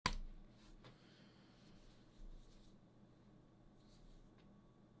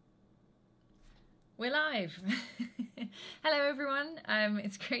We're live. Hello everyone.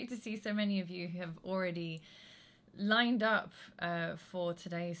 It's great to see so many of you who have already lined up for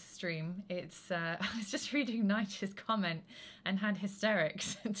today's stream. It's I was just reading Night's comment and had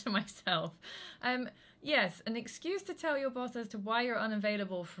hysterics to myself. Yes, an excuse to tell your boss as to why you're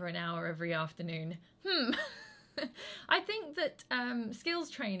unavailable for an hour every afternoon. I think that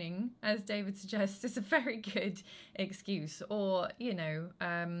skills training, as David suggests, is a very good excuse. Or, you know,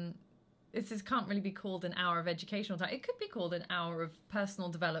 can't really be called an hour of educational time. It could be called an hour of personal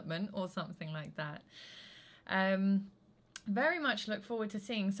development or something like that. Very much look forward to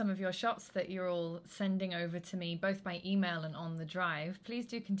seeing some of your shots that you're all sending over to me, both by email and on the drive. Please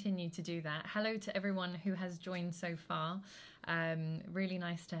do continue to do that. Hello to everyone who has joined so far. Really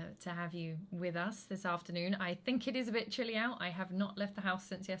nice to have you with us this afternoon. I think it is a bit chilly out. I have not left the house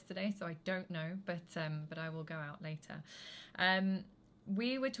since yesterday, so I don't know, but I will go out later.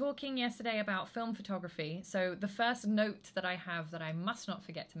 We were talking yesterday about film photography. So the first note that I have that I must not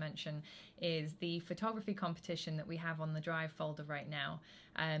forget to mention is the photography competition that we have on the drive folder right now,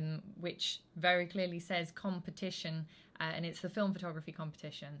 which very clearly says competition, and it's the film photography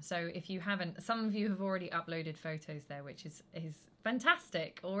competition. So if you haven't, some of you have already uploaded photos there, which is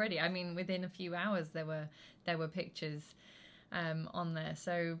fantastic already. I mean, within a few hours there were pictures on there,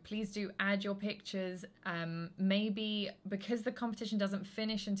 so please do add your pictures. Maybe because the competition doesn't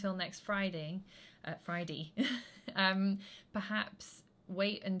finish until next Friday, perhaps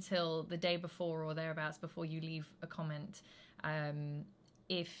wait until the day before or thereabouts before you leave a comment,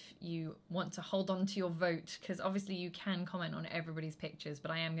 if you want to hold on to your vote, because obviously you can comment on everybody's pictures, but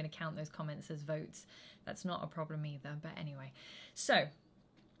I am going to count those comments as votes. That's not a problem either. But anyway, so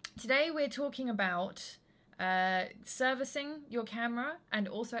today we're talking about servicing your camera and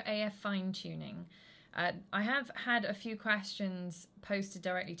also AF fine-tuning. I have had a few questions posted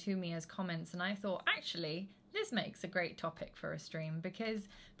directly to me as comments, and I thought actually this makes a great topic for a stream, because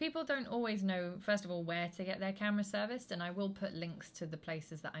people don't always know, first of all, where to get their camera serviced, and I will put links to the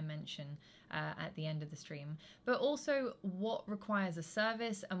places that I mention at the end of the stream, but also what requires a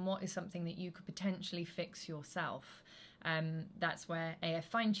service and what is something that you could potentially fix yourself. That's where AF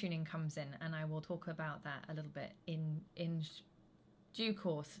fine-tuning comes in, and I will talk about that a little bit in due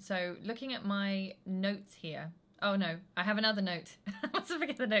course. So looking at my notes here, oh no, I have another note. I must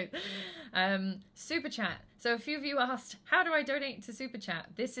forget the note. Super Chat. So a few of you asked, how do I donate to Super Chat?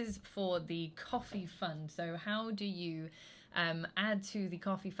 This is for the coffee fund. So how do you add to the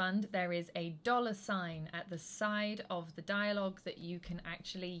coffee fund? There is a $sign at the side of the dialogue that you can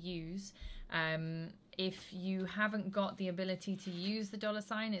actually use. If you haven't got the ability to use the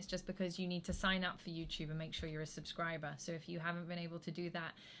 $sign, it's just because you need to sign up for YouTube and make sure you're a subscriber. So if you haven't been able to do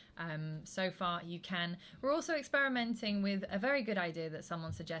that so far, you can. We're also experimenting with a very good idea that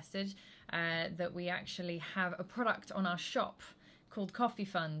someone suggested, that we actually have a product on our shop called Coffee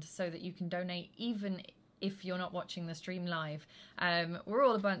Fund, so that you can donate even if you're not watching the stream live. We're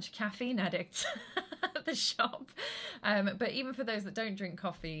all a bunch of caffeine addicts at the shop, but even for those that don't drink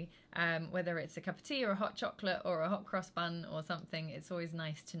coffee, whether it's a cup of tea or a hot chocolate or a hot cross bun or something, it's always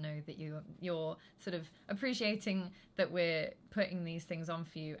nice to know that you're sort of appreciating that we're putting these things on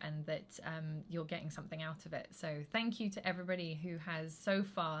for you, and that you're getting something out of it. So thank you to everybody who has so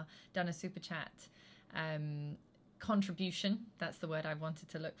far done a super chat contribution. That's the word I wanted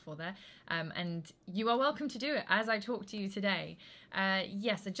to look for there, and you are welcome to do it as I talk to you today.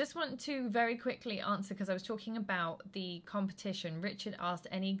 Yes, I just want to very quickly answer, because I was talking about the competition. Richard asked,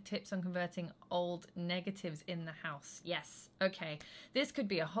 any tips on converting old negatives in the house? Yes. Okay, this could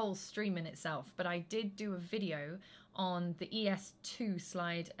be a whole stream in itself, but I did do a video on the ES2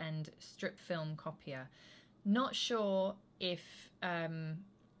 slide and strip film copier. Not sure if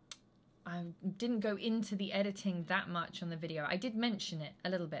I didn't go into the editing that much on the video. I did mention it a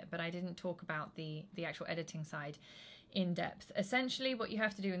little bit, but I didn't talk about the actual editing side in depth. Essentially what you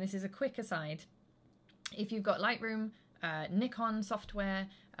have to do, and this is a quick aside, if you've got Lightroom, Nikon software,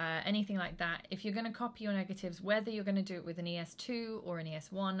 anything like that, if you're going to copy your negatives, whether you're going to do it with an ES2 or an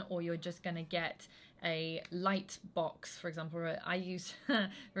ES1, or you're just going to get a light box, for example, I use,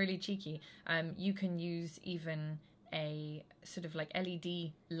 really cheeky, you can use even a sort of like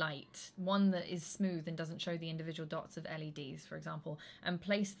LED light, one that is smooth and doesn't show the individual dots of LEDs, for example, and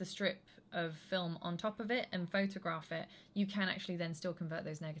place the strip of film on top of it and photograph it. You can actually then still convert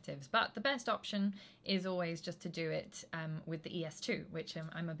those negatives, but the best option is always just to do it with the ES2, which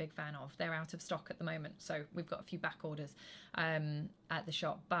I'm a big fan of. They're out of stock at the moment, so we've got a few back orders at the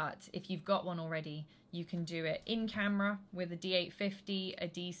shop, but if you've got one already, you can do it in camera with a D850, a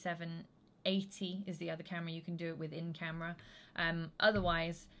D780 is the other camera you can do it with in camera.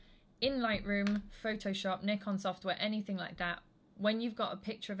 Otherwise, in Lightroom, Photoshop, Nikon software, anything like that, when you've got a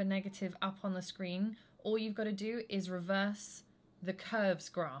picture of a negative up on the screen, all you've got to do is reverse the curves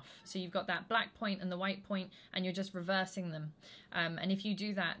graph. So you've got that black point and the white point, and you're just reversing them. And if you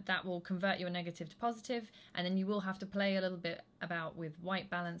do that, that will convert your negative to positive, and then you will have to play a little bit about with white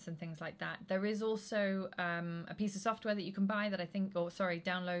balance and things like that. There is also a piece of software that you can buy that I think, or sorry,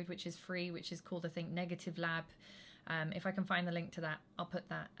 download, which is free, which is called, I think, Negative Lab. If I can find the link to that, I'll put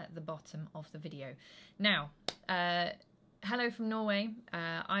that at the bottom of the video. Now, hello from Norway,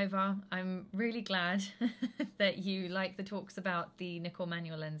 Ivar. I'm really glad that you like the talks about the Nikon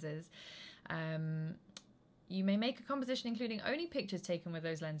manual lenses. You may make a composition including only pictures taken with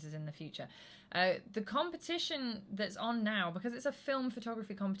those lenses in the future. The competition that's on now, because it's a film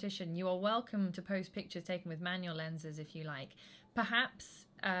photography competition, you are welcome to post pictures taken with manual lenses if you like. Perhaps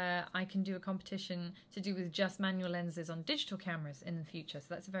I can do a competition to do with just manual lenses on digital cameras in the future. So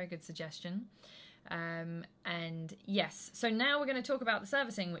that's a very good suggestion. And yes, so now we're going to talk about the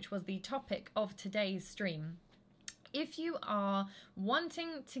servicing, which was the topic of today's stream. If you are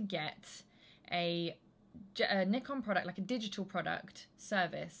wanting to get a Nikon product, like a digital product,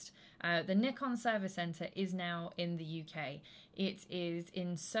 serviced, the Nikon Service Centre is now in the UK. It is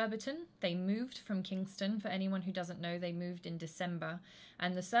in Surbiton. They moved from Kingston. For anyone who doesn't know, they moved in December.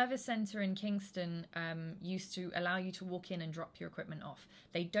 And the Service Centre in Kingston used to allow you to walk in and drop your equipment off.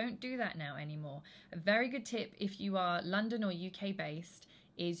 They don't do that now anymore. A very good tip if you are London or UK based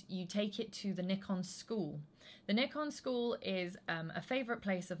is you take it to the Nikon School. The Nikon School is a favourite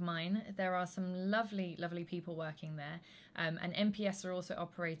place of mine. There are some lovely, lovely people working there, and MPS are also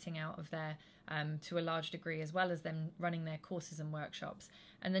operating out of there to a large degree, as well as them running their courses and workshops.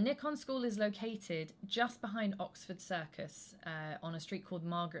 And the Nikon School is located just behind Oxford Circus on a street called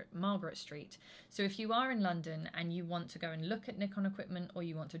Margaret Street. So if you are in London and you want to go and look at Nikon equipment, or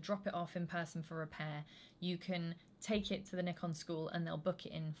you want to drop it off in person for repair, you can take it to the Nikon School and they'll book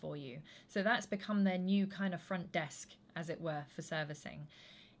it in for you. So that's become their new kind of front desk, as it were, for servicing.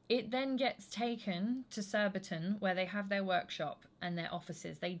 It then gets taken to Surbiton, where they have their workshop and their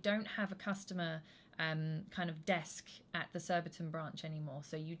offices. They don't have a customer kind of desk at the Surbiton branch anymore,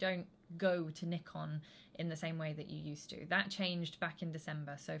 so you don't go to Nikon in the same way that you used to. That changed back in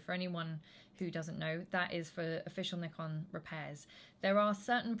December. So for anyone who doesn't know, that is for official Nikon repairs. There are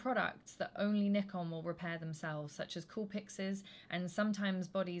certain products that only Nikon will repair themselves, such as Coolpixes and sometimes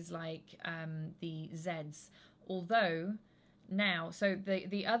bodies like the Zs. Although now, so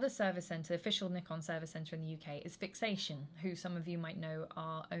the other service centre, official Nikon service centre in the UK, is Fixation, who some of you might know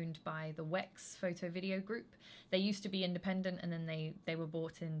are owned by the Wex Photo Video Group. They used to be independent, and then they were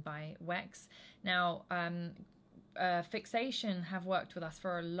bought in by Wex. Now, Fixation have worked with us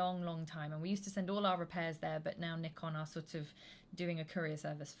for a long, long time, and we used to send all our repairs there, but now Nikon are sort of doing a courier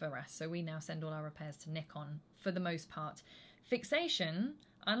service for us, so we now send all our repairs to Nikon for the most part. Fixation,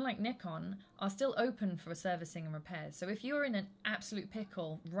 unlike Nikon, are still open for servicing and repairs. So if you're in an absolute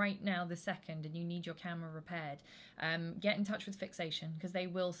pickle right now this second and you need your camera repaired, get in touch with Fixation, because they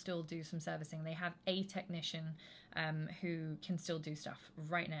will still do some servicing. They have a technician who can still do stuff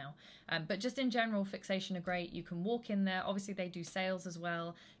right now. But just in general, Fixation are great. You can walk in there. Obviously, they do sales as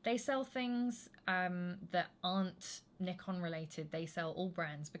well. They sell things that aren't Nikon related. They sell all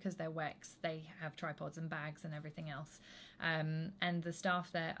brands because they're Wex. They have tripods and bags and everything else. And the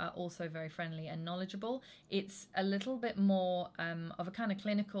staff there are also very friendly and knowledgeable. It's a little bit more of a kind of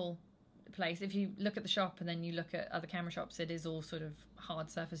clinical place. If you look at the shop and then you look at other camera shops, it is all sort of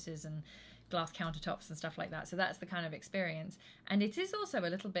hard surfaces and glass countertops and stuff like that. So that's the kind of experience. And it is also a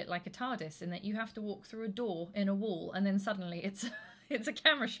little bit like a TARDIS in that you have to walk through a door in a wall and then suddenly it's a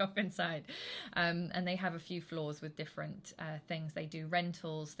camera shop inside. And they have a few floors with different things. They do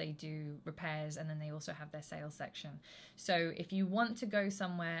rentals, they do repairs, and then they also have their sales section. So if you want to go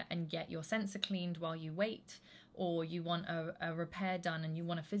somewhere and get your sensor cleaned while you wait, or you want a repair done and you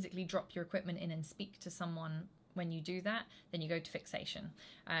want to physically drop your equipment in and speak to someone when you do that, then you go to Fixation.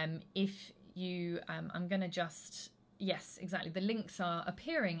 If you, I'm going to just, yes, exactly. The links are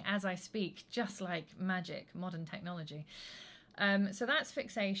appearing as I speak, just like magic, modern technology. So that's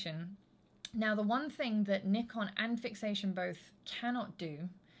Fixation. Now, the one thing that Nikon and Fixation both cannot do,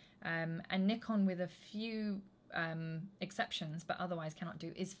 and Nikon with a few exceptions, but otherwise cannot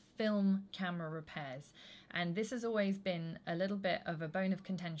do, is film camera repairs. And this has always been a little bit of a bone of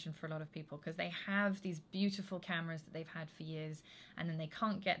contention for a lot of people, because they have these beautiful cameras that they've had for years, and then they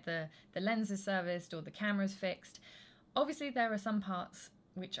can't get the lenses serviced or the cameras fixed. Obviously, there are some parts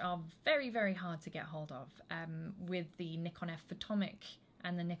which are very, very hard to get hold of. With the Nikon F Photomic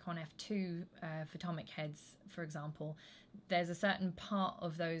and the Nikon F2 Photomic heads, for example, there's a certain part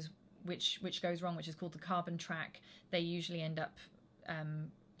of those which goes wrong, which is called the carbon track. They usually end up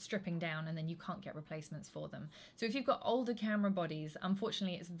stripping down, and then you can't get replacements for them. So if you've got older camera bodies,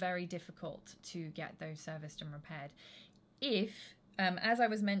 unfortunately it's very difficult to get those serviced and repaired. If as I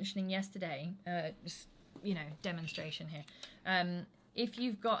was mentioning yesterday, just, you know, demonstration here, if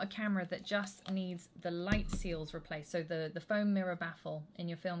you've got a camera that just needs the light seals replaced, so the foam mirror baffle in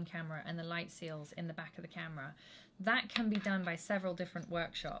your film camera and the light seals in the back of the camera, that can be done by several different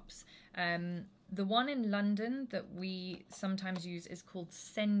workshops. The one in London that we sometimes use is called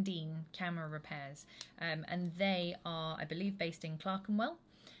Sendine Camera Repairs, and they are, I believe, based in Clerkenwell.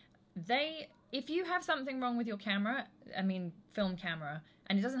 If you have something wrong with your camera, I mean film camera,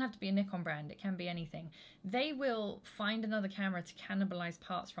 and it doesn't have to be a Nikon brand, it can be anything, they will find another camera to cannibalize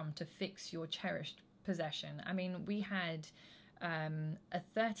parts from to fix your cherished possession. I mean, we had a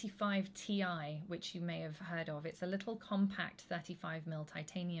 35 Ti, which you may have heard of. It's a little compact 35mm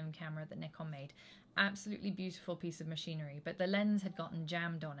titanium camera that Nikon made. Absolutely beautiful piece of machinery, but the lens had gotten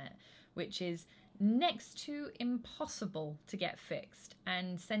jammed on it, which is next to impossible to get fixed,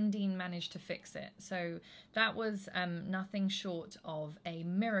 and Sendine managed to fix it. So that was nothing short of a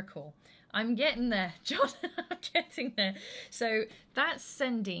miracle. I'm getting there, John. I'm getting there. So that's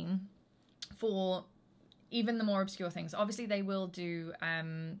Sendine for even the more obscure things. Obviously they will do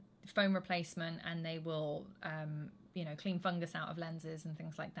foam replacement, and they will you know, clean fungus out of lenses and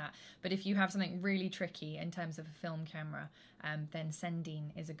things like that. But if you have something really tricky in terms of a film camera, then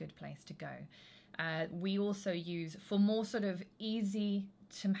Sendine is a good place to go. We also use, for more sort of easy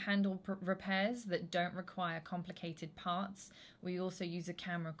to handle repairs that don't require complicated parts, we also use a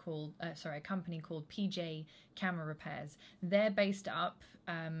camera called, a company called PJ Camera Repairs. They're based up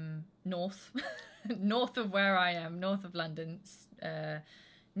north, north of where I am, north of London,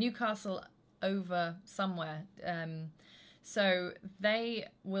 Newcastle over somewhere. So they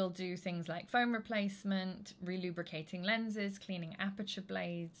will do things like foam replacement, relubricating lenses, cleaning aperture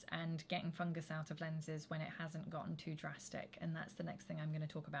blades, and getting fungus out of lenses when it hasn't gotten too drastic. And that's the next thing I'm going to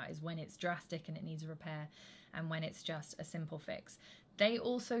talk about, is when it's drastic and it needs a repair, and when it's just a simple fix. They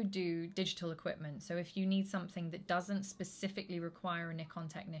also do digital equipment. So if you need something that doesn't specifically require a Nikon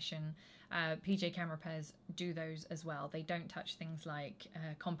technician, PJ Camera Repairs do those as well. They don't touch things like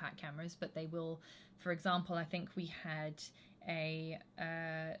compact cameras, but they will. For example, I think we had I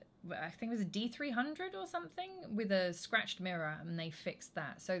think it was a D300 or something with a scratched mirror, and they fixed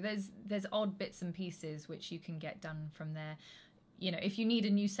that. So there's odd bits and pieces which you can get done from there. You know, if you need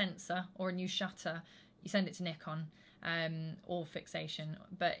a new sensor or a new shutter, you send it to Nikon. Or fixation.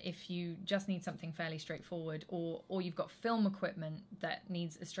 But if you just need something fairly straightforward, or you've got film equipment that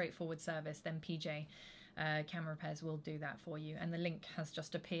needs a straightforward service, then PJ Camera Repairs will do that for you. And the link has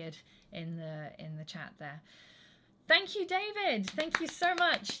just appeared in the chat there. Thank you, David. Thank you so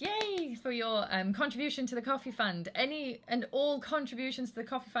much. Yay for your contribution to the coffee fund. Any and all contributions to the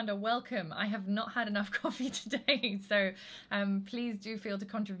coffee fund are welcome. I have not had enough coffee today, so please do feel to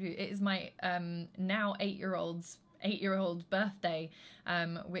contribute. It is my now 8-year-old's birthday,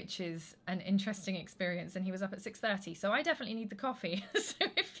 which is an interesting experience, and he was up at 6:30, so I definitely need the coffee. So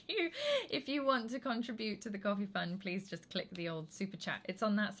if you want to contribute to the coffee fund, please just click the old super chat. It's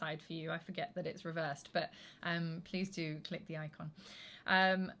on that side for you. I forget that it's reversed, but please do click the icon.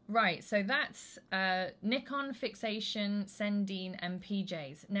 Right, so that's Nikon, fixation, Sendine, and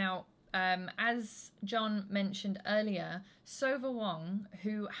PJs. Now, as John mentioned earlier, Sova Wong,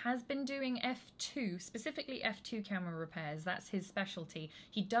 who has been doing f2, specifically f2 camera repairs, that's his specialty.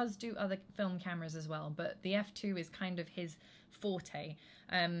 He does do other film cameras as well, but the f2 is kind of his forte.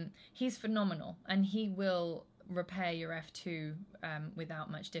 He's phenomenal, and he will repair your f2 without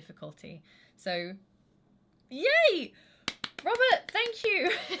much difficulty. So, yay! Robert, thank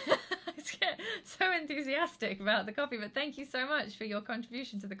you. I get so enthusiastic about the coffee, but thank you so much for your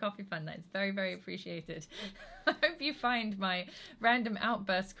contribution to the coffee fund. That's very, very appreciated. I hope you find my random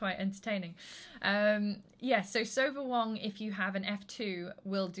outbursts quite entertaining. Yeah, so Sova Wong, if you have an f2,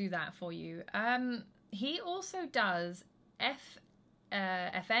 will do that for you. He also does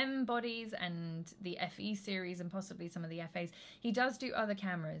FM bodies and the FE series and possibly some of the FAs. He does do other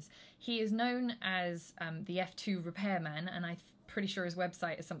cameras. He is known as the F2 repairman, and I'm pretty sure his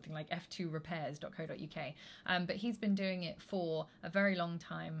website is something like f2repairs.co.uk. But he's been doing it for a very long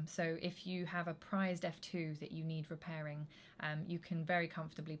time. So if you have a prized F2 that you need repairing, you can very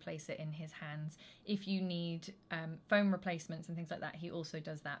comfortably place it in his hands. If you need foam replacements and things like that, he also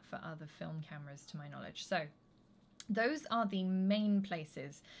does that for other film cameras, to my knowledge. So those are the main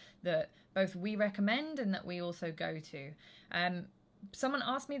places that both we recommend and that we also go to. Someone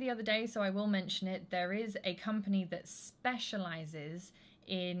asked me the other day, so I will mention it. There is a company that specializes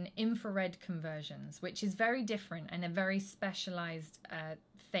in infrared conversions, which is very different and a very specialized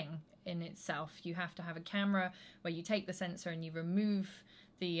thing in itself. You have to have a camera where you take the sensor and you remove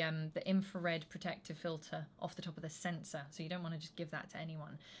the infrared protective filter off the top of the sensor, so you don't want to just give that to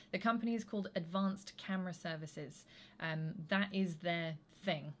anyone. The company is called Advanced Camera Services. That is their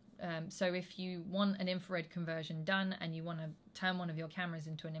thing. So if you want an infrared conversion done and you want to turn one of your cameras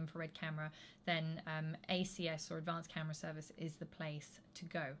into an infrared camera, then ACS, or Advanced Camera Service, is the place to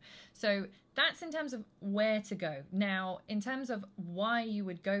go. So that's in terms of where to go. Now, in terms of why you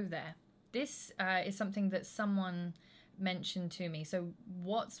would go there, this is something that someone mentioned to me. So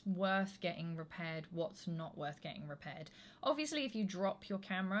what's worth getting repaired, what's not worth getting repaired? Obviously, if you drop your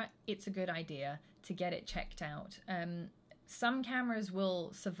camera, it's a good idea to get it checked out. Some cameras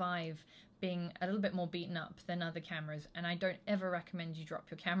will survive being a little bit more beaten up than other cameras, and I don't ever recommend you drop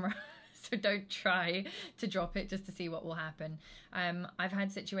your camera. So don't try to drop it just to see what will happen. I've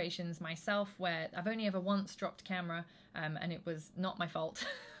had situations myself where I've only ever once dropped a camera, and it was not my fault.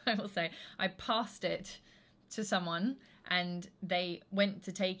 I will say I passed it to someone and they went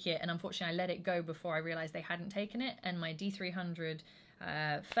to take it, and unfortunately I let it go before I realized they hadn't taken it, and my D300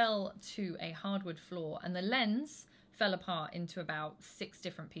 fell to a hardwood floor, and the lens fell apart into about 6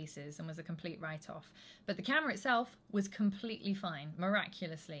 different pieces and was a complete write-off. But the camera itself was completely fine,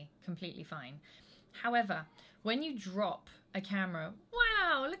 miraculously completely fine. However, when you drop a camera,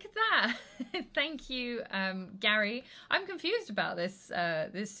 wow, look at that. Thank you, Gary. I'm confused about this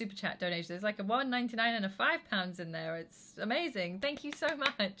this super chat donation. There's like a £1.99 and a £5 in there. It's amazing. Thank you so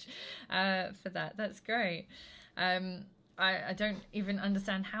much for that. That's great. I don't even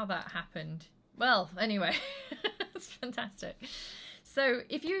understand how that happened. Well, anyway, it's fantastic. So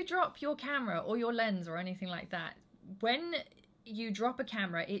if you drop your camera or your lens or anything like that, when you drop a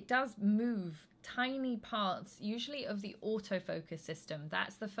camera, it does move tiny parts, usually of the autofocus system.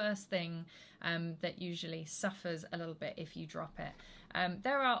 That's the first thing that usually suffers a little bit if you drop it.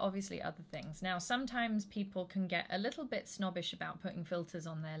 There are obviously other things. Now, sometimes people can get a little bit snobbish about putting filters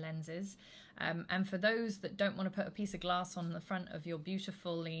on their lenses. And for those that don't want to put a piece of glass on the front of your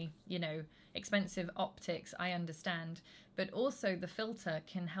beautifully, you know, expensive optics, I understand. But also the filter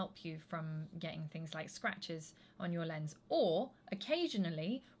can help you from getting things like scratches on your lens. Or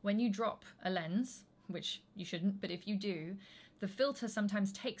occasionally when you drop a lens, which you shouldn't, but if you do, the filter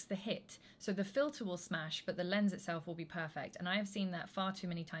sometimes takes the hit. So the filter will smash, but the lens itself will be perfect. And I have seen that far too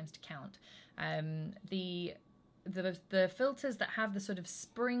many times to count. The filters that have the sort of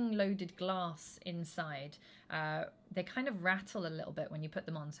spring-loaded glass inside, they kind of rattle a little bit when you put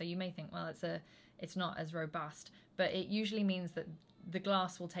them on. So you may think, well, it's not as robust, but it usually means that the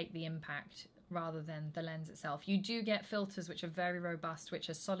glass will take the impact rather than the lens itself. You do get filters which are very robust, which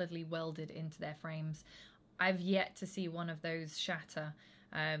are solidly welded into their frames. I've yet to see one of those shatter.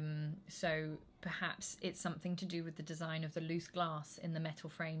 So perhaps it's something to do with the design of the loose glass in the metal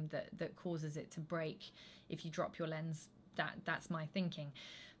frame that causes it to break if you drop your lens. That's my thinking.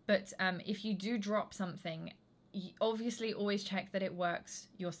 But if you do drop something, obviously always check that it works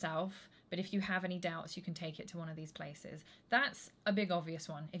yourself. But if you have any doubts, you can take it to one of these places. That's a big obvious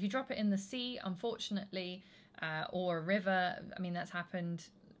one. If you drop it in the sea, unfortunately, or a river, I mean, that's happened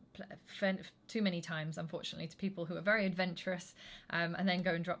too many times, unfortunately, to people who are very adventurous and then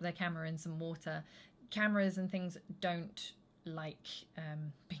go and drop their camera in some water. Cameras and things don't like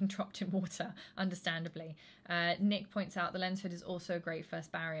being dropped in water, understandably. Nick points out the lens hood is also a great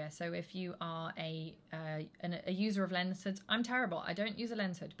first barrier. So if you are a user of lens hoods, I'm terrible. I don't use a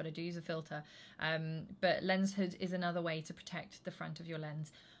lens hood, but I do use a filter. But lens hood is another way to protect the front of your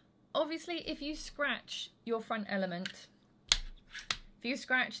lens. Obviously, if you scratch your front element, if you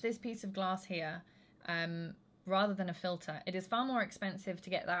scratch this piece of glass here, rather than a filter, it is far more expensive to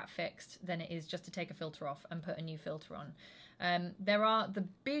get that fixed than it is just to take a filter off and put a new filter on. There are the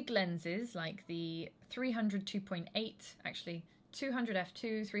big lenses like the 300 2.8, actually 200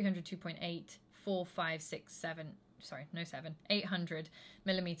 f2, 300 2.8, 4, 5, 6, 7, sorry, no 7, 800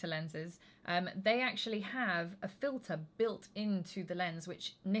 millimeter lenses. They actually have a filter built into the lens,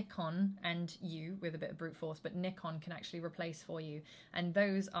 which Nikon and you, with a bit of brute force, but Nikon can actually replace for you. And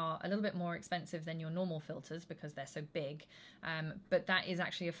those are a little bit more expensive than your normal filters because they're so big. But that is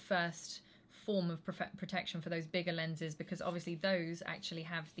actually a first form of protection for those bigger lenses, because obviously those actually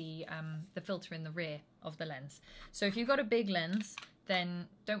have the filter in the rear of the lens. So if you've got a big lens, then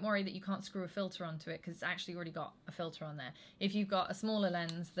don't worry that you can't screw a filter onto it, because it's actually already got a filter on there. If you've got a smaller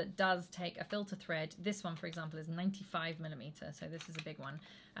lens that does take a filter thread, this one for example is 95 millimeter, so this is a big one,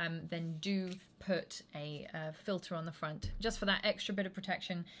 then do put a filter on the front just for that extra bit of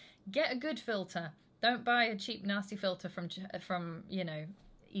protection. Get a good filter. Don't buy a cheap, nasty filter from you know,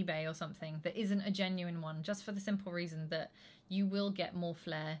 eBay or something that isn't a genuine one, just for the simple reason that you will get more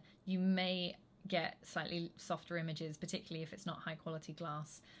flare. You may get slightly softer images, particularly if it's not high quality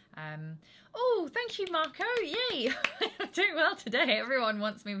glass. Oh, thank you, Marco. Yay. I'm doing well today. Everyone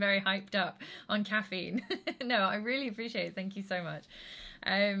wants me very hyped up on caffeine. No, I really appreciate it. Thank you so much.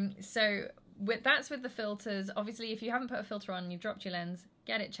 So that's with the filters. Obviously, if you haven't put a filter on, you've dropped your lens,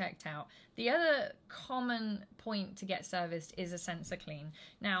 get it checked out. The other common point to get serviced is a sensor clean.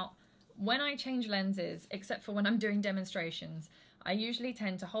 Now, when I change lenses, except for when I'm doing demonstrations, I usually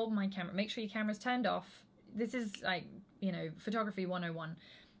tend to hold my camera. Make sure your camera's turned off. This is like, you know, photography 101.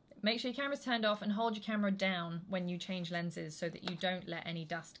 Make sure your camera's turned off and hold your camera down when you change lenses so that you don't let any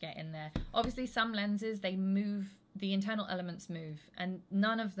dust get in there. Obviously, some lenses, they move, the internal elements move, and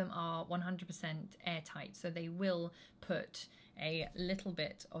none of them are 100% airtight, so they will put a little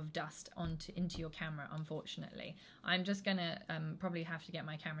bit of dust into your camera, unfortunately. I'm just gonna probably have to get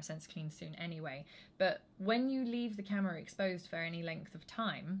my camera sensor cleaned soon anyway. But when you leave the camera exposed for any length of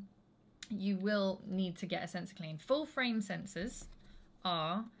time, you will need to get a sensor clean. Full frame sensors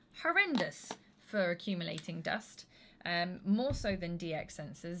are horrendous for accumulating dust, more so than DX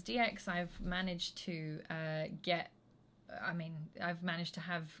sensors. DX I've managed to I've managed to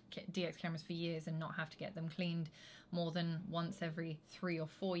have DX cameras for years and not have to get them cleaned more than once every 3 or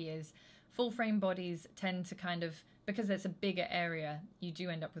 4 years. Full frame bodies tend to kind of, because it's a bigger area, you do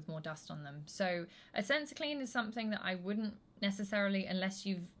end up with more dust on them. So a sensor clean is something that I wouldn't necessarily, unless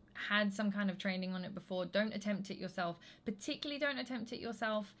you've had some kind of training on it before, don't attempt it yourself. Particularly don't attempt it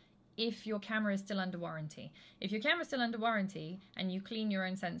yourself if your camera is still under warranty. If your camera is still under warranty and you clean your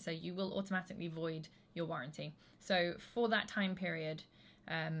own sensor, you will automatically void your warranty. So for that time period,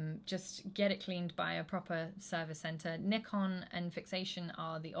 just get it cleaned by a proper service center. Nikon and Fixation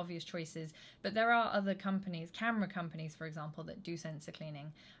are the obvious choices, but there are other companies, camera companies, for example, that do sensor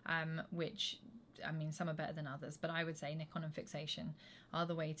cleaning, which, I mean, some are better than others, but I would say Nikon and Fixation are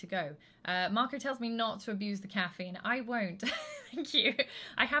the way to go. Marco tells me not to abuse the caffeine. I won't. Thank you.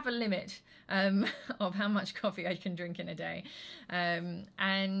 I have a limit of how much coffee I can drink in a day.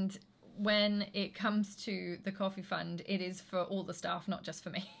 And when it comes to the coffee fund, it is for all the staff, not just for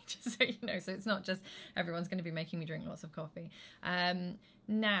me, just so you know. So it's not just everyone's going to be making me drink lots of coffee.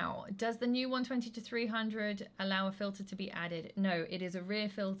 Now, does the new 120-300 allow a filter to be added? No, it is a rear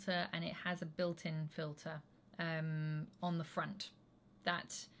filter and it has a built-in filter on the front.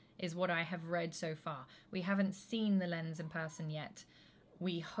 That is what I have read so far. We haven't seen the lens in person yet.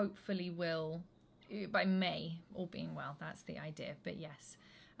 We hopefully will by May, all being well. That's the idea, but yes.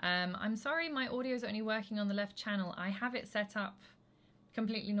 I'm sorry, my audio is only working on the left channel. I have it set up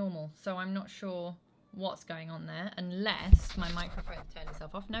completely normal, so I'm not sure what's going on there, unless my microphone turned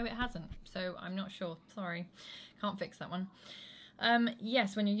itself off. No, it hasn't, so I'm not sure. Sorry, can't fix that one.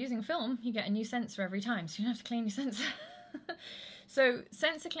 Yes, when you're using film, you get a new sensor every time, so you don't have to clean your sensor. So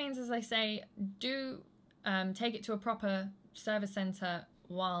sensor cleans, as I say, do take it to a proper service center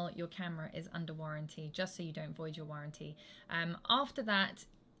while your camera is under warranty, just so you don't void your warranty. After that,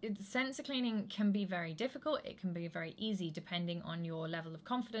 sensor cleaning can be very difficult. It can be very easy depending on your level of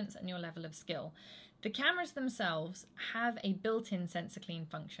confidence and your level of skill. The cameras themselves have a built-in sensor clean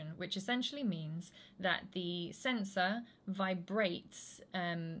function, which essentially means that the sensor vibrates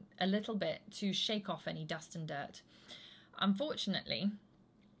a little bit to shake off any dust and dirt. Unfortunately,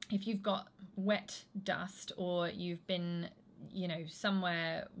 if you've got wet dust or you've been, you know,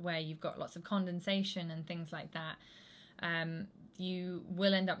 somewhere where you've got lots of condensation and things like that, you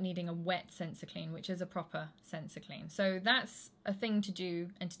will end up needing a wet sensor clean, which is a proper sensor clean. So that's a thing to do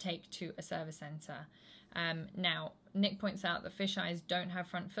and to take to a service center. Now, Nick points out that fisheyes don't have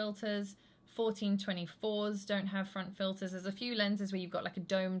front filters. 1424s don't have front filters. There's a few lenses where you've got like a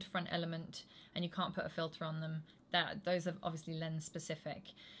domed front element and you can't put a filter on them. Those are obviously lens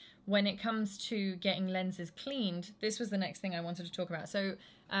specific. When it comes to getting lenses cleaned, this was the next thing I wanted to talk about. So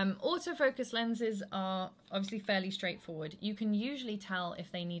autofocus lenses are obviously fairly straightforward. You can usually tell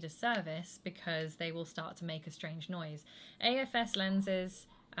if they need a service because they will start to make a strange noise. AFS lenses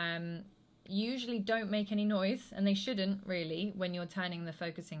usually don't make any noise, and they shouldn't really when you're turning the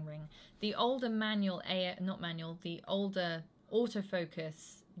focusing ring. The older the older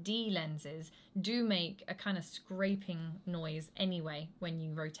autofocus D lenses do make a kind of scraping noise anyway when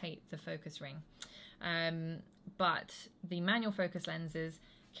you rotate the focus ring. But the manual focus lenses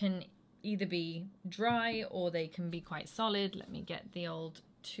can either be dry or they can be quite solid. Let me get the old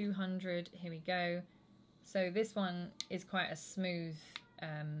 200. Here we go. So this one is quite a smooth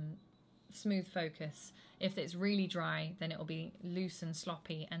smooth focus. If it's really dry, then it'll be loose and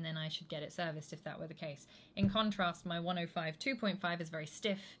sloppy, and then I should get it serviced if that were the case. In contrast, my 105 2.5 is very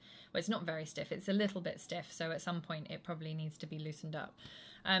stiff. Well, it's not very stiff, it's a little bit stiff, so at some point it probably needs to be loosened up.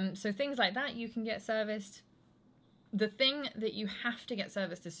 So things like that you can get serviced. The thing that you have to get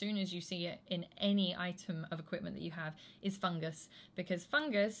serviced as soon as you see it in any item of equipment that you have is fungus, because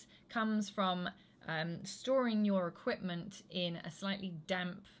fungus comes from storing your equipment in a slightly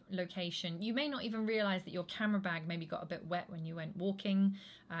damp location. You may not even realize that your camera bag maybe got a bit wet when you went walking,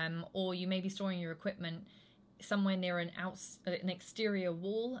 or you may be storing your equipment somewhere near an exterior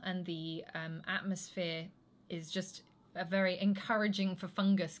wall, and the atmosphere is just a very encouraging for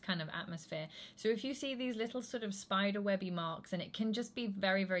fungus kind of atmosphere. So if you see these little sort of spider webby marks, and it can just be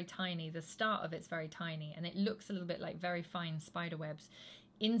very, very tiny, the start of it's very tiny, and it looks a little bit like very fine spider webs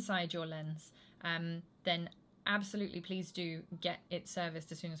inside your lens, then absolutely please do get it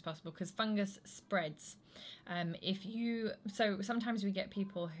serviced as soon as possible, because fungus spreads. So sometimes we get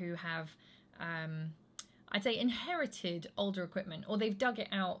people who have, I'd say, inherited older equipment, or they've dug it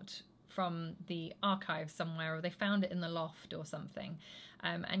out from the archive somewhere, or they found it in the loft or something.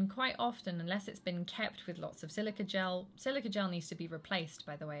 And quite often, unless it's been kept with lots of silica gel needs to be replaced,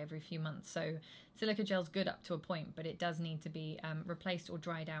 by the way, every few months. So silica gel's good up to a point, but it does need to be replaced or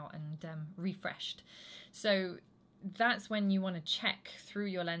dried out and refreshed. So that's when you want to check through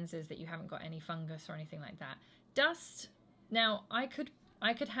your lenses that you haven't got any fungus or anything like that. Dust. Now, I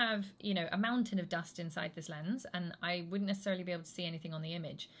could have, you know, a mountain of dust inside this lens, and I wouldn't necessarily be able to see anything on the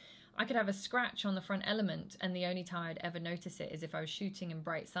image. I could have a scratch on the front element, and the only time I'd ever notice it is if I was shooting in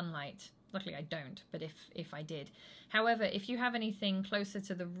bright sunlight. Luckily I don't, but if I did. However, if you have anything closer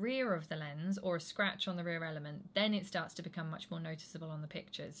to the rear of the lens, or a scratch on the rear element, then it starts to become much more noticeable on the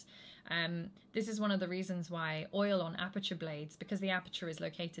pictures. This is one of the reasons why oil on aperture blades, because the aperture is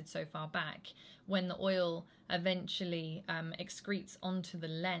located so far back, when the oil eventually excretes onto the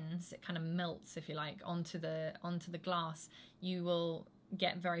lens, it kind of melts, if you like, onto the glass, you will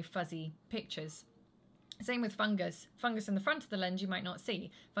get very fuzzy pictures. Same with fungus. Fungus in the front of the lens you might not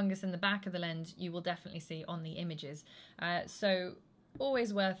see. Fungus in the back of the lens you will definitely see on the images. So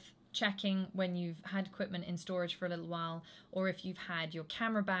always worth checking when you've had equipment in storage for a little while, or if you've had your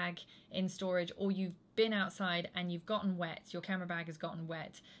camera bag in storage, or you've been outside and you've gotten wet, your camera bag has gotten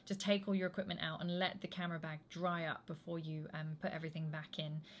wet. Just take all your equipment out and let the camera bag dry up before you put everything back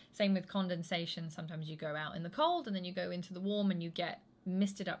in. Same with condensation. Sometimes you go out in the cold and then you go into the warm and you get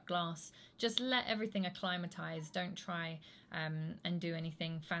misted up glass. Just let everything acclimatize. Don't try and do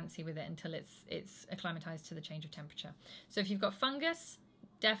anything fancy with it until it's acclimatized to the change of temperature. So if you've got fungus,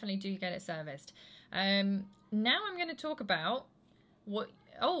 definitely do get it serviced. Now I'm going to talk about what...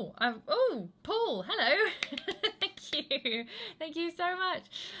 Oh, Paul, hello. Thank you so much.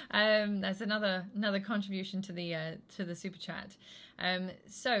 That's another contribution to the super chat.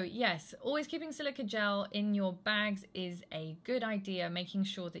 So yes, always keeping silica gel in your bags is a good idea. Making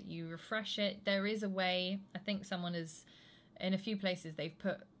sure that you refresh it. There is a way. I think someone is, in a few places they've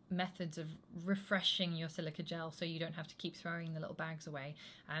put methods of refreshing your silica gel so you don't have to keep throwing the little bags away.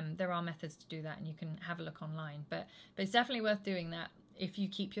 There are methods to do that, and you can have a look online. But it's definitely worth doing that if you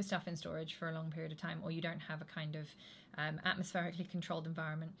keep your stuff in storage for a long period of time, or you don't have a kind of atmospherically controlled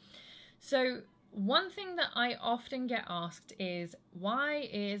environment. So one thing that I often get asked is, why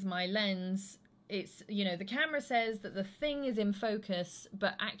is my lens, it's, you know, the camera says that the thing is in focus,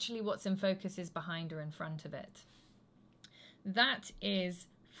 but actually what's in focus is behind or in front of it. That is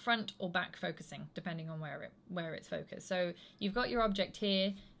front or back focusing, depending on where it's focused. So you've got your object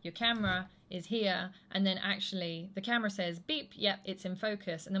here, your camera is here, and then actually the camera says beep, yep, it's in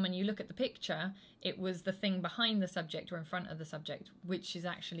focus, and then when you look at the picture, it was the thing behind the subject or in front of the subject, which is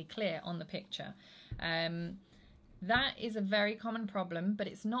actually clear on the picture. That is a very common problem, but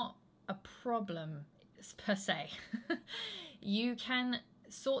it's not a problem per se. You can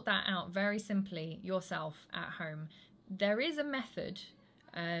sort that out very simply yourself at home. There is a method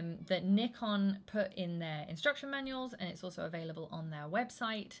that Nikon put in their instruction manuals, and it's also available on their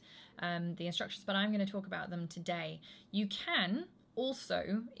website, the instructions, but I'm going to talk about them today. You can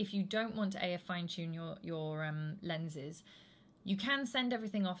also, if you don't want to fine-tune your lenses, you can send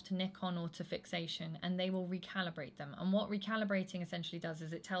everything off to Nikon or to Fixation, and they will recalibrate them. And what recalibrating essentially does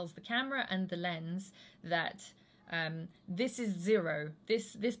is it tells the camera and the lens that this is zero.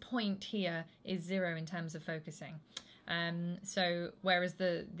 This point here is zero in terms of focusing. So whereas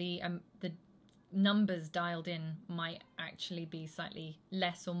the numbers dialed in might actually be slightly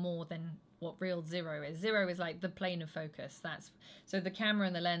less or more than what real zero is. Zero is like the plane of focus. So the camera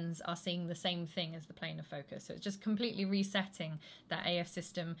and the lens are seeing the same thing as the plane of focus. So it's just completely resetting that AF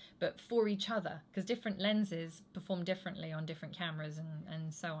system, but for each other, because different lenses perform differently on different cameras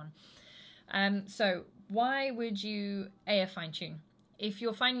and so on. So why would you AF fine tune? If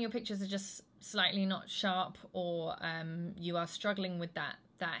you're finding your pictures are just slightly not sharp, or you are struggling with that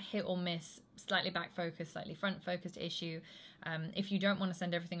hit or miss, slightly back focus, slightly front focused issue, if you don't want to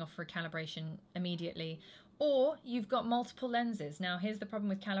send everything off for calibration immediately, or you've got multiple lenses. Now here's the problem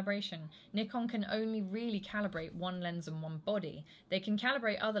with calibration. Nikon can only really calibrate one lens and one body. They can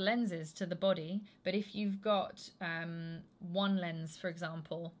calibrate other lenses to the body, but if you've got one lens, for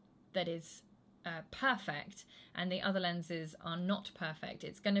example, that is perfect and the other lenses are not perfect,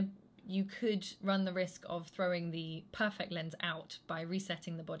 you could run the risk of throwing the perfect lens out by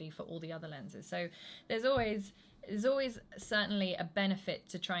resetting the body for all the other lenses. So there's always certainly a benefit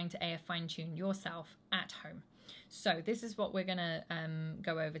to trying to AF fine tune yourself at home. So this is what we're gonna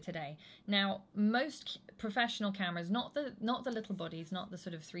go over today. Now, most professional cameras, not the little bodies, not the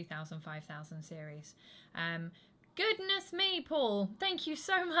sort of 3000, 5000 series. Goodness me, Paul, thank you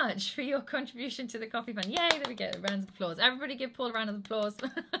so much for your contribution to the coffee fund. Yay, there we go, rounds of applause. Everybody give Paul a round of applause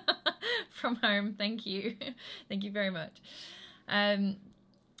from home. Thank you. Thank you very much.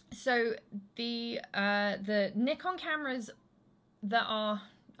 So the Nikon cameras that are,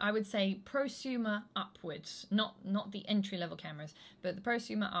 I would say, prosumer upwards, not the entry-level cameras, but the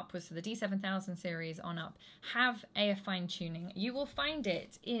prosumer upwards, so the D7000 series on up, have AF fine tuning. You will find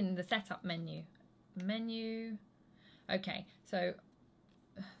it in the setup menu. Okay, so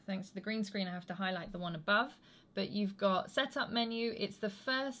thanks to the green screen, I have to highlight the one above, but you've got setup menu. It's the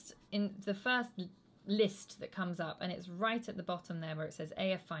first list that comes up, and it's right at the bottom there where it says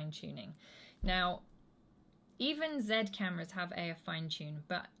AF fine tuning. Now, even Z cameras have AF fine tune,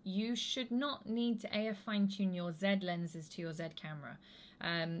 but you should not need to AF fine tune your Z lenses to your Z camera.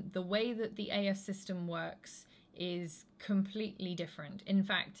 The way that the AF system works is completely different. In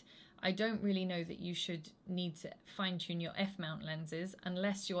fact, I don't really know that you should need to fine-tune your f-mount lenses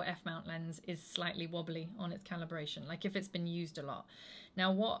unless your f-mount lens is slightly wobbly on its calibration, like if it's been used a lot.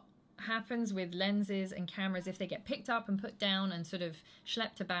 Now, what happens with lenses and cameras, if they get picked up and put down and sort of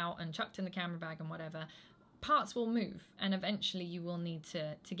schlepped about and chucked in the camera bag and whatever, parts will move, and eventually you will need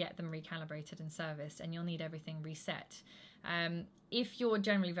to get them recalibrated and serviced, and you'll need everything reset. If you're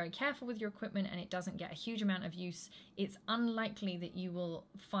generally very careful with your equipment and it doesn't get a huge amount of use, it's unlikely that you will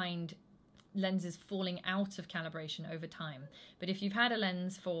find lenses falling out of calibration over time. But if you've had a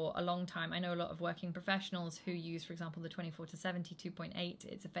lens for a long time, I know a lot of working professionals who use, for example, the 24-70 2.8,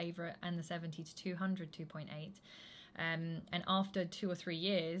 it's a favorite, and the 70-200 2.8. And after 2 or 3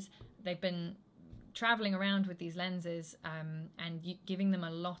 years, they've been traveling around with these lenses and giving them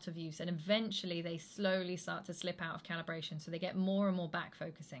a lot of use, and eventually they slowly start to slip out of calibration, so they get more and more back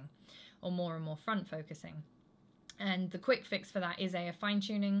focusing or more and more front focusing. And the quick fix for that is AF fine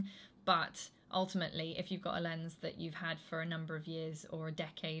tuning, but ultimately if you've got a lens that you've had for a number of years or a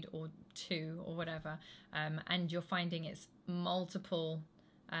decade or two or whatever, and you're finding it's multiple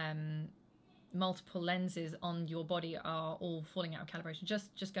lenses on your body are all falling out of calibration,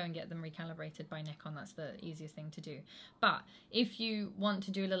 just go and get them recalibrated by Nikon. That's the easiest thing to do. But if you want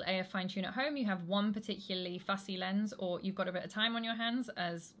to do a little AF fine tune at home, you have one particularly fussy lens, or you've got a bit of time on your hands,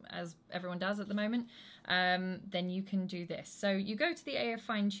 as everyone does at the moment, then you can do this. So you go to the AF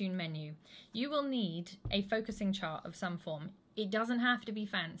fine tune menu. You will need a focusing chart of some form. It doesn't have to be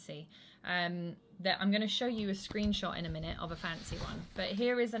fancy. That I'm going to show you a screenshot in a minute of a fancy one, but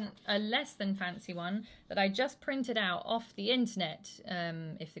here is a less than fancy one that I just printed out off the internet,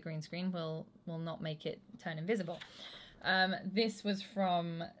 if the green screen will not make it turn invisible. This was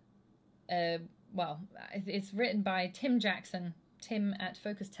from well, it's written by Tim Jackson, Tim at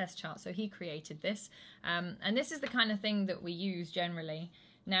Focus Test Chart, so he created this, and this is the kind of thing that we use generally.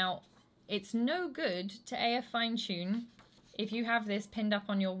 Now, it's no good to AF fine tune if you have this pinned up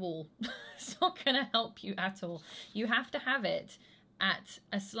on your wall. It's not going to help you at all. You have to have it at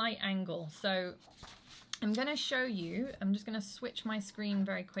a slight angle. So I'm going to show you, I'm just going to switch my screen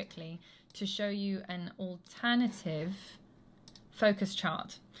very quickly to show you an alternative focus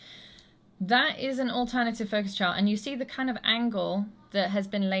chart. That is an alternative focus chart, and you see the kind of angle that has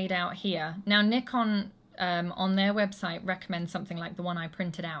been laid out here. Now, Nikon on their website recommends something like the one I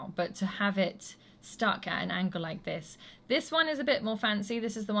printed out, but to have it stuck at an angle like this. This one is a bit more fancy.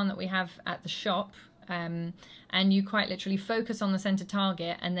 This is the one that we have at the shop, and you quite literally focus on the center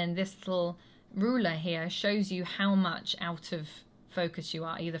target, and then this little ruler here shows you how much out of focus you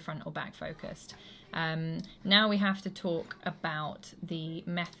are, either front or back focused. Now we have to talk about the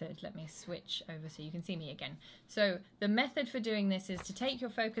method. Let me switch over so you can see me again. So the method for doing this is to take your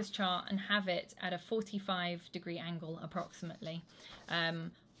focus chart and have it at a 45-degree angle approximately,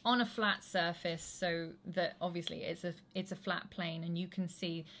 on a flat surface, so that obviously it's a flat plane, and you can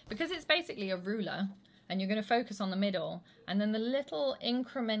see, because it's basically a ruler, and you're going to focus on the middle, and then the little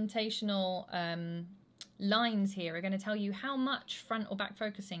incrementational lines here are going to tell you how much front or back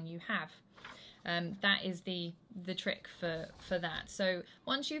focusing you have. That is the trick for that. So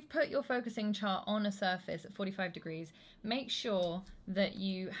once you've put your focusing chart on a surface at 45 degrees, make sure that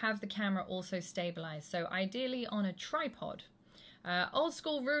you have the camera also stabilized. So ideally on a tripod. Old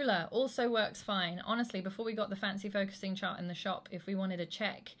school ruler also works fine. Honestly, before we got the fancy focusing chart in the shop, if we wanted to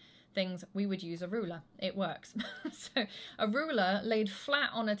check things, we would use a ruler. It works. So a ruler laid flat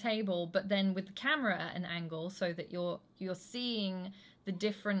on a table, but then with the camera at an angle, so that you're seeing the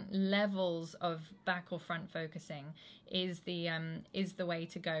different levels of back or front focusing, is the way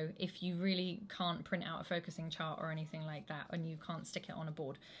to go if you really can't print out a focusing chart or anything like that, and you can't stick it on a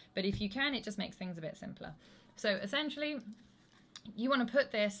board. But if you can, it just makes things a bit simpler. So essentially, you want to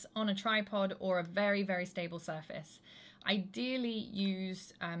put this on a tripod or a very, very stable surface. Ideally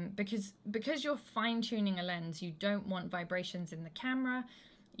use, because you're fine-tuning a lens, you don't want vibrations in the camera.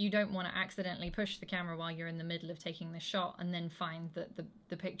 You don't want to accidentally push the camera while you're in the middle of taking the shot and then find that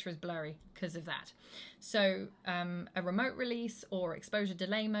the picture is blurry because of that. So a remote release or exposure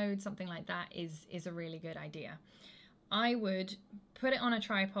delay mode, something like that, is a really good idea. I would put it on a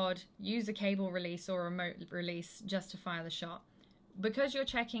tripod, use a cable release or a remote release just to fire the shot. Because you're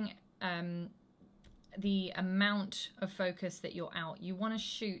checking the amount of focus that you're out, you want to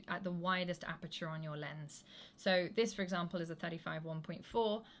shoot at the widest aperture on your lens. So this, for example, is a 35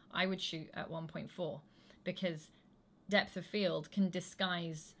 1.4. I would shoot at 1.4 because depth of field can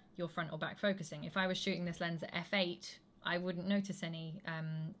disguise your front or back focusing. If I was shooting this lens at f8, I wouldn't notice any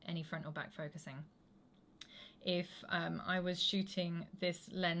front or back focusing. If I was shooting this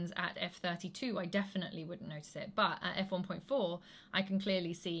lens at f32, I definitely wouldn't notice it. But at f1.4, I can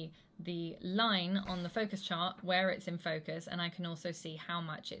clearly see the line on the focus chart where it's in focus, and I can also see how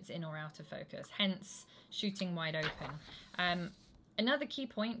much it's in or out of focus, hence shooting wide open. Another key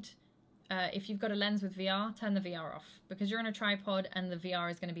point, if you've got a lens with VR, turn the VR off. Because you're on a tripod and the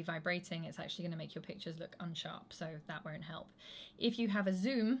VR is going to be vibrating, it's actually going to make your pictures look unsharp, so that won't help. If you have a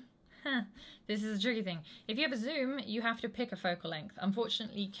zoom, this is a tricky thing. If you have a zoom, you have to pick a focal length.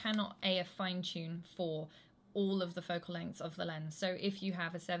 Unfortunately, you cannot AF fine-tune for all of the focal lengths of the lens. So if you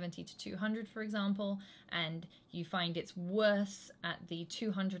have a 70 to 200, for example, and you find it's worse at the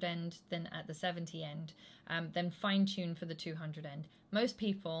 200 end than at the 70 end, then fine-tune for the 200 end. Most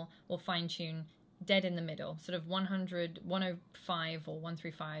people will fine-tune dead in the middle, sort of 100, 105 or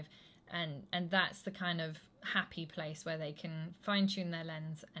 135, and that's the kind of happy place where they can fine-tune their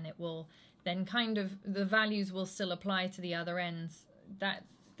lens, and it will then kind of, the values will still apply to the other ends.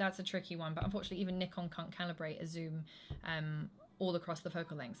 That's a tricky one, but unfortunately even Nikon can't calibrate a zoom all across the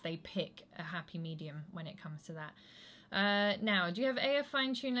focal lengths. They pick a happy medium when it comes to that. Now, do you have AF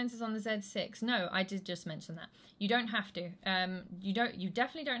fine-tune lenses on the Z6? No, I did just mention that. You don't have to. You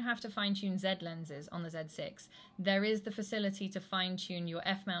definitely don't have to fine-tune Z lenses on the Z6. There is the facility to fine-tune your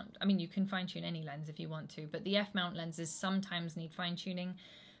F-mount. I mean, you can fine-tune any lens if you want to, but the F-mount lenses sometimes need fine-tuning.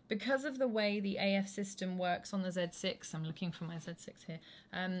 Because of the way the AF system works on the Z6, I'm looking for my Z6 here,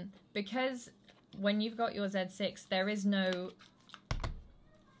 because when you've got your Z6, there is no,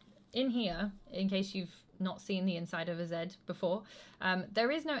 in here, in case you've not seen the inside of a Z before, there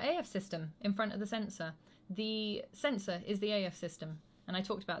is no AF system in front of the sensor. The sensor is the AF system, and I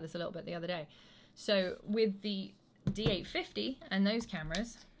talked about this a little bit the other day. So with the D850 and those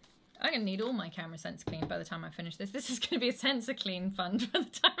cameras, I'm going to need all my camera sensor cleaned by the time I finish this. This is going to be a sensor clean fund by the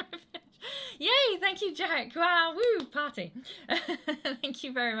time I finish. Yay! Thank you, Jack. Wow, woo, party. Thank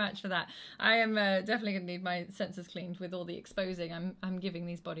you very much for that. I am definitely going to need my sensors cleaned with all the exposing I'm giving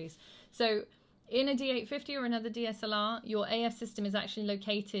these bodies. So in a D850 or another DSLR, your AF system is actually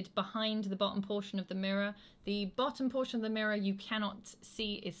located behind the bottom portion of the mirror. The bottom portion of the mirror you cannot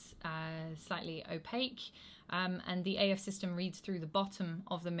see is slightly opaque. And the AF system reads through the bottom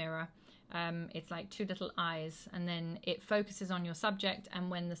of the mirror. It's like two little eyes, and then it focuses on your subject, and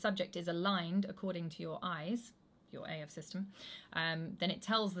when the subject is aligned according to your eyes, your AF system, then it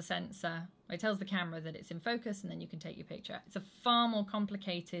tells the sensor, or it tells the camera that it's in focus, and then you can take your picture. It's a far more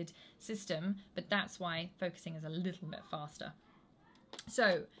complicated system, but that's why focusing is a little bit faster.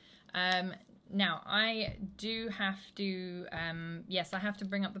 So, now, I do have to, yes, I have to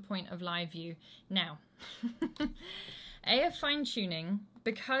bring up the point of live view. Now, AF fine-tuning,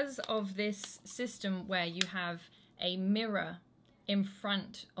 because of this system where you have a mirror in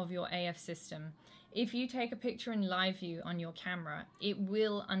front of your AF system, if you take a picture in live view on your camera, it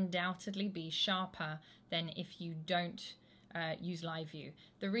will undoubtedly be sharper than if you don't use live view.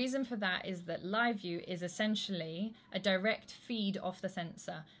 The reason for that is that live view is essentially a direct feed off the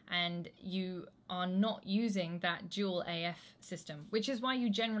sensor, and you are not using that dual AF system, which is why you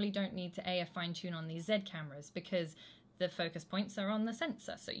generally don't need to AF fine-tune on these Z cameras, because the focus points are on the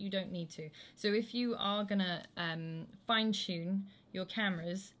sensor, so you don't need to. So if you are gonna fine-tune your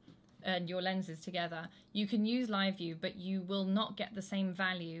cameras and your lenses together, you can use live view, but you will not get the same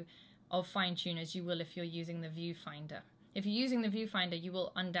value of fine-tune as you will if you're using the viewfinder. If you're using the viewfinder, you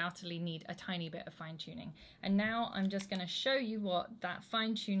will undoubtedly need a tiny bit of fine-tuning. And now I'm just going to show you what that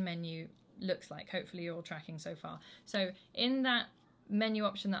fine-tune menu looks like. Hopefully you're all tracking so far. So in that menu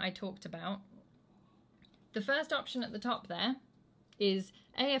option that I talked about, the first option at the top there is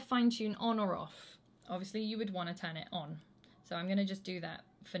AF fine-tune on or off. Obviously you would want to turn it on. So I'm going to just do that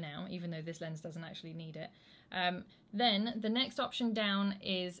for now, even though this lens doesn't actually need it. Then the next option down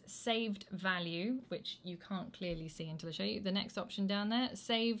is saved value, which you can't clearly see until I show you. The next option down there,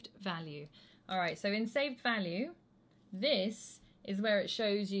 saved value. All right, so in saved value, this is where it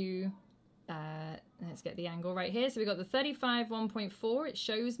shows you, let's get the angle right here. So we've got the 35 1.4. It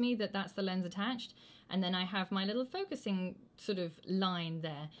shows me that that's the lens attached. And then I have my little focusing sort of line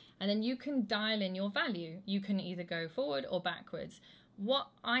there. And then you can dial in your value. You can either go forward or backwards. What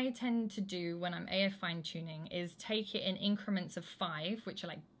I tend to do when I'm AF fine-tuning is take it in increments of 5, which are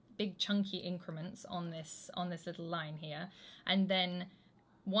like big chunky increments on this little line here. And then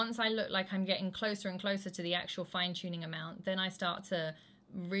once I look like I'm getting closer and closer to the actual fine-tuning amount, then I start to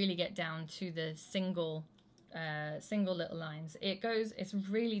really get down to the single little lines. It's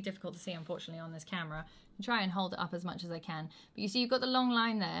really difficult to see, unfortunately, on this camera. I try and hold it up as much as I can. But you see you've got the long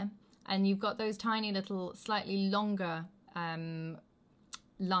line there, and you've got those tiny little, slightly longer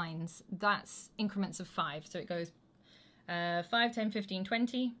lines. That's increments of 5. So it goes 5, 10, 15,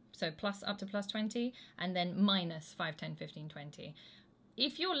 20. So plus up to plus 20, and then minus 5, 10, 15, 20.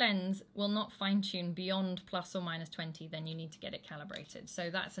 If your lens will not fine-tune beyond plus or minus 20, then you need to get it calibrated. So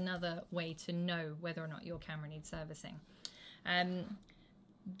that's another way to know whether or not your camera needs servicing.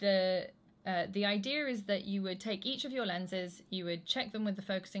 The idea is that you would take each of your lenses, you would check them with the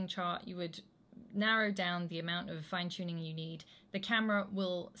focusing chart, you would narrow down the amount of fine-tuning you need. The camera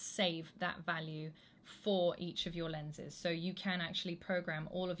will save that value for each of your lenses, so you can actually program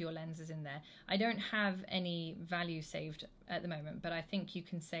all of your lenses in there. I don't have any value saved at the moment, but I think you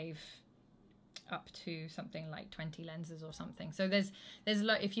can save up to something like 20 lenses or something. So there's a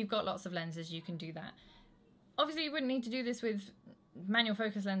lot. If you've got lots of lenses, you can do that. Obviously you wouldn't need to do this with manual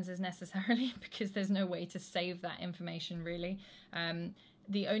focus lenses necessarily, because there's no way to save that information really.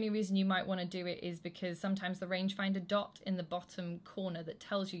 The only reason you might want to do it is because sometimes the rangefinder dot in the bottom corner that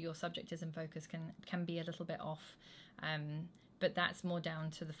tells you your subject is in focus can be a little bit off. But that's more down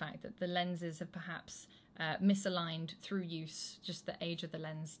to the fact that the lenses have perhaps misaligned through use, just the age of the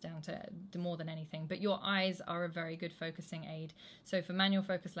lens down to more than anything. But your eyes are a very good focusing aid. So for manual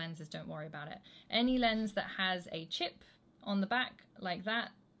focus lenses, don't worry about it. Any lens that has a chip on the back like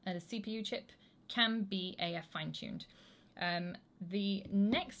that, and a CPU chip, can be AF fine-tuned. The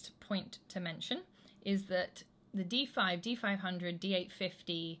next point to mention is that the D5, D500,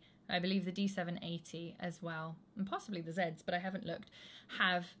 D850, I believe the D780 as well, and possibly the Zs, but I haven't looked,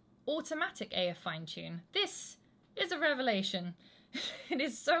 have automatic AF fine-tune. This is a revelation. It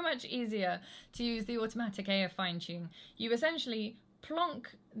is so much easier to use the automatic AF fine-tune. You essentially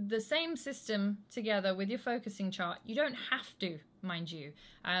plonk the same system together with your focusing chart. You don't have to, mind you.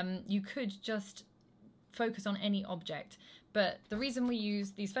 You could just focus on any object. But the reason we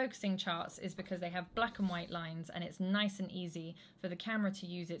use these focusing charts is because they have black and white lines, and it's nice and easy for the camera to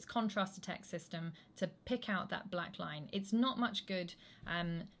use its contrast detect system to pick out that black line. It's not much good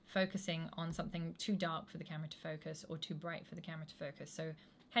focusing on something too dark for the camera to focus or too bright for the camera to focus. So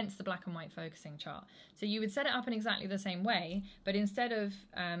hence the black and white focusing chart. So you would set it up in exactly the same way, but instead of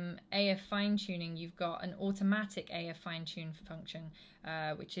AF fine-tuning, you've got an automatic AF fine-tune function,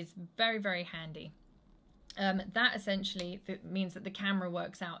 which is very, very handy. That essentially means that the camera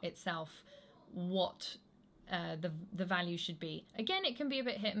works out itself what the value should be. Again, it can be a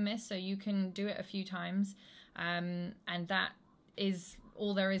bit hit and miss, so you can do it a few times, and that is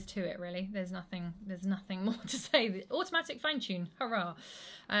all there is to it, really. There's nothing more to say. The automatic fine-tune, hurrah!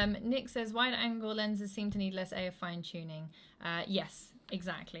 Nick says, wide-angle lenses seem to need less AF fine-tuning. Yes,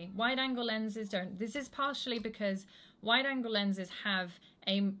 exactly. Wide-angle lenses don't. This is partially because wide-angle lenses have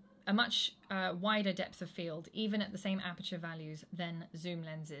a a much wider depth of field, even at the same aperture values, than zoom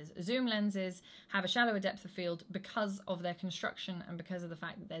lenses. Zoom lenses have a shallower depth of field because of their construction and because of the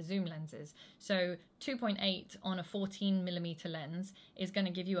fact that they're zoom lenses. So 2.8 on a 14mm lens is going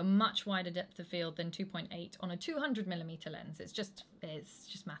to give you a much wider depth of field than 2.8 on a 200mm lens. It's just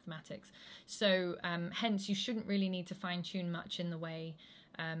mathematics. So hence you shouldn't really need to fine tune much in the way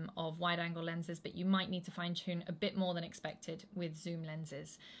of wide angle lenses, but you might need to fine tune a bit more than expected with zoom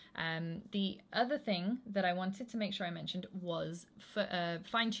lenses. The other thing that I wanted to make sure I mentioned was for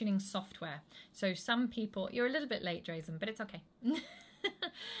fine tuning software. So some people, you're a little bit late, Drazen, but it's okay.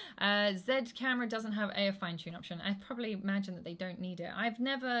 Z camera doesn't have AF fine tune option. I probably imagine that they don't need it. I've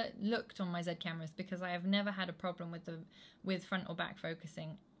never looked on my Z cameras because I have never had a problem with front or back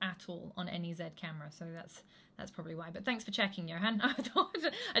focusing at all on any Z camera, so that's probably why. But thanks for checking, Johan. I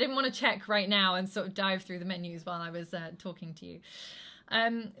didn't want to check right now and sort of dive through the menus while I was talking to you.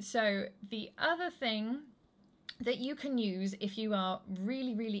 So the other thing that you can use if you are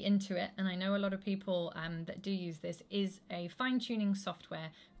really, really into it, and I know a lot of people that do use this, is a fine-tuning software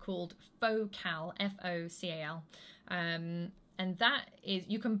called Focal, F-O-C-A-L. And that is,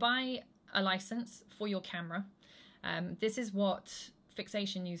 you can buy a license for your camera. This is what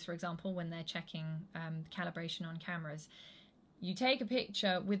Fixation use, for example, when they're checking calibration on cameras. You take a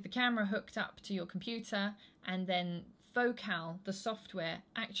picture with the camera hooked up to your computer, and then Focal, the software,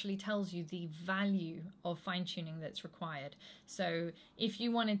 actually tells you the value of fine-tuning that's required. So if you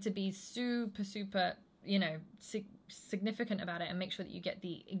wanted to be super, you know, significant about it and make sure that you get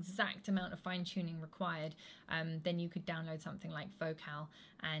the exact amount of fine-tuning required, then you could download something like Focal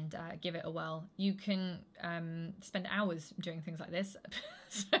and give it a whirl. You can spend hours doing things like this.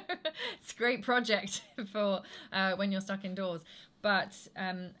 So it's a great project for when you're stuck indoors. But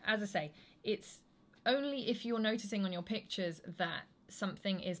as I say, it's only if you're noticing on your pictures that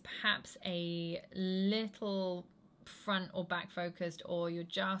something is perhaps a little front or back focused, or you're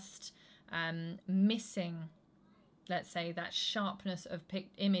just missing, let's say, that sharpness of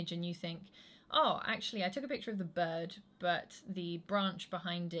image, and you think, oh, actually I took a picture of the bird, but the branch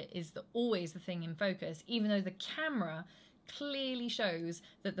behind it is always the thing in focus, even though the camera clearly shows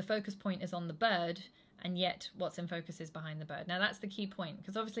that the focus point is on the bird, and yet what's in focus is behind the bird. Now that's the key point,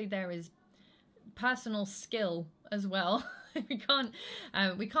 because obviously there is personal skill as well. we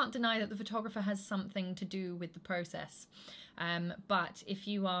can't deny that the photographer has something to do with the process. But if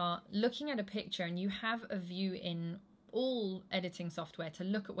you are looking at a picture and you have a view in all editing software to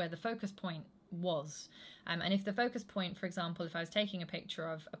look at where the focus point was, and if the focus point, for example, if I was taking a picture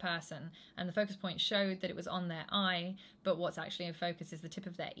of a person and the focus point showed that it was on their eye, but what's actually in focus is the tip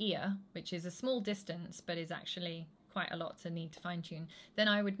of their ear, which is a small distance but is actually quite a lot to need to fine-tune, then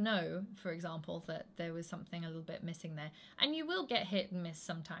I would know, for example, that there was something a little bit missing there. And you will get hit and miss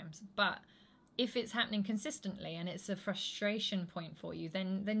sometimes, but if it's happening consistently and it's a frustration point for you,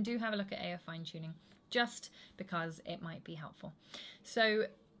 then do have a look at AF fine-tuning, just because it might be helpful. So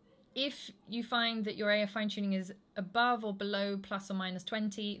if you find that your AF fine-tuning is above or below plus or minus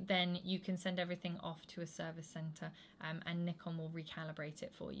 20, then you can send everything off to a service center, and Nikon will recalibrate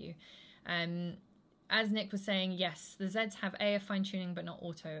it for you. As Nick was saying, yes, the Zs have AF fine-tuning, but not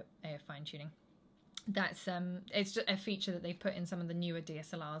auto AF fine-tuning. That's it's just a feature that they've put in some of the newer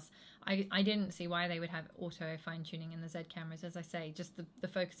DSLRs. I didn't see why they would have auto fine-tuning in the Z cameras. As I say, just the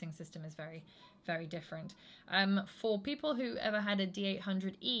focusing system is very, very different. For people who ever had a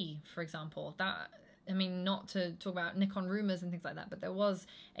D800E, for example, that, I mean, not to talk about Nikon rumors and things like that, but there was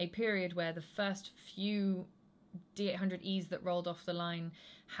a period where the first few D800Es that rolled off the line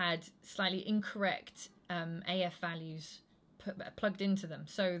had slightly incorrect AF values plugged into them,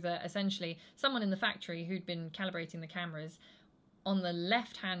 so that essentially someone in the factory who'd been calibrating the cameras on the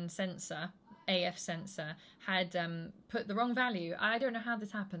left-hand sensor, AF sensor, had put the wrong value. I don't know how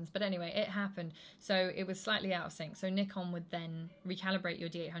this happens, but anyway, it happened. So it was slightly out of sync. So Nikon would then recalibrate your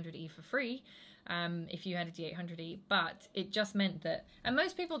D800E for free if you had a D800E, but it just meant that, and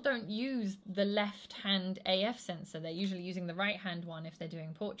most people don't use the left-hand AF sensor, they're usually using the right-hand one if they're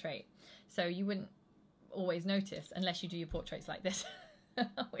doing portrait. So you wouldn't always notice unless you do your portraits like this,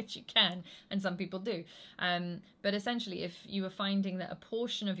 which you can, and some people do. But essentially, if you were finding that a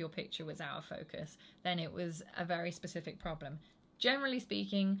portion of your picture was out of focus, then it was a very specific problem. Generally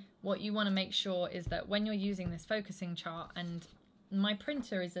speaking, what you want to make sure is that when you're using this focusing chart, and my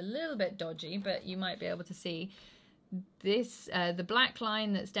printer is a little bit dodgy, but you might be able to see this, the black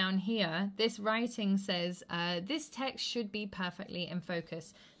line that's down here, this writing says this text should be perfectly in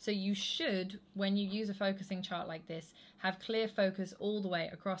focus. So you should, when you use a focusing chart like this, have clear focus all the way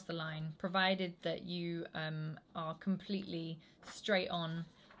across the line, provided that you are completely straight on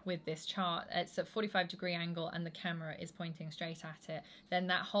with this chart, it's at 45-degree angle and the camera is pointing straight at it, then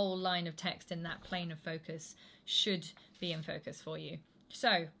that whole line of text in that plane of focus should be in focus for you.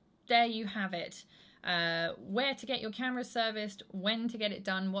 So there you have it. Where to get your camera serviced, when to get it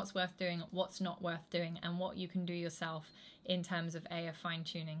done, what's worth doing, what's not worth doing, and what you can do yourself in terms of AF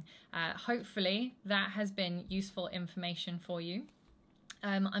fine-tuning. Hopefully that has been useful information for you.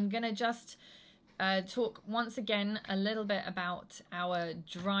 I'm going to just talk once again a little bit about our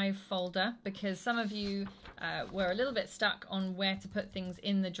drive folder, because some of you were a little bit stuck on where to put things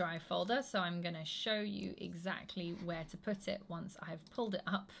in the drive folder. So I'm going to show you exactly where to put it once I've pulled it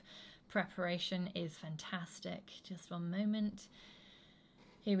up. Preparation is fantastic. Just one moment.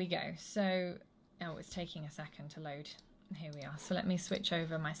 Here we go. So, oh, it's taking a second to load. Here we are. So let me switch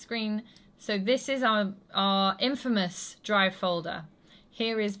over my screen. So this is our infamous drive folder.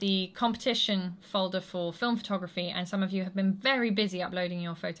 Here is the competition folder for film photography, and some of you have been very busy uploading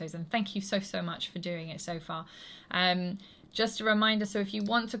your photos, and thank you so much for doing it so far. Just a reminder, so if you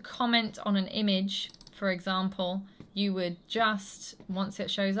want to comment on an image, for example, you would just, once it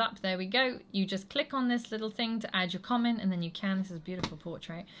shows up, there we go, you just click on this little thing to add your comment, and then you can. This is a beautiful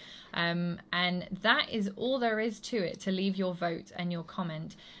portrait. And that is all there is to it, to leave your vote and your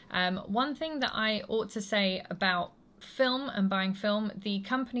comment. One thing that I ought to say about film and buying film, the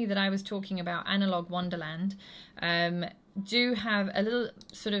company that I was talking about, Analog Wonderland, do have a little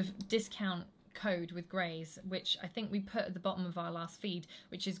sort of discount code with Grays, which I think we put at the bottom of our last feed,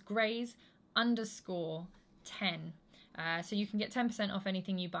 which is Grays_10. So you can get 10% off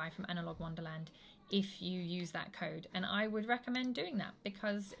anything you buy from Analog Wonderland if you use that code, and I would recommend doing that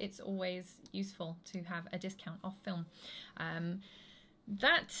because it's always useful to have a discount off film.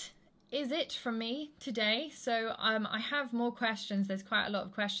 That is it from me today. So I have more questions. There's quite a lot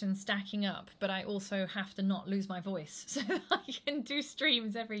of questions stacking up, but I also have to not lose my voice so that I can do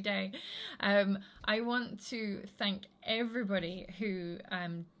streams every day. I want to thank everybody who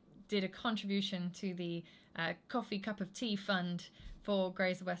did a contribution to the Coffee Cup of Tea Fund for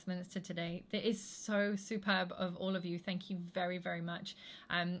Grays of Westminster today. That is so superb of all of you. Thank you very much.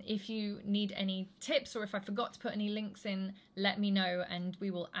 If you need any tips, or if I forgot to put any links in, let me know and we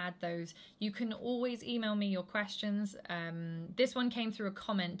will add those. You can always email me your questions. This one came through a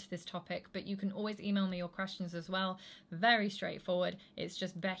comment, this topic, but you can always email me your questions as well. Very straightforward. It's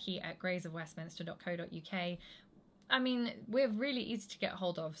just becky@graysofwestminster.co.uk. I mean, we're really easy to get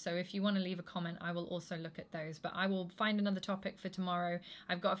hold of, so if you want to leave a comment, I will also look at those, but I will find another topic for tomorrow.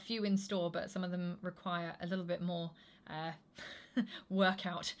 I've got a few in store, but some of them require a little bit more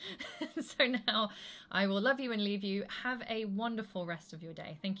workout. So now I will love you and leave you. Have a wonderful rest of your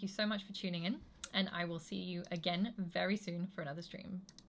day. Thank you so much for tuning in, and I will see you again very soon for another stream.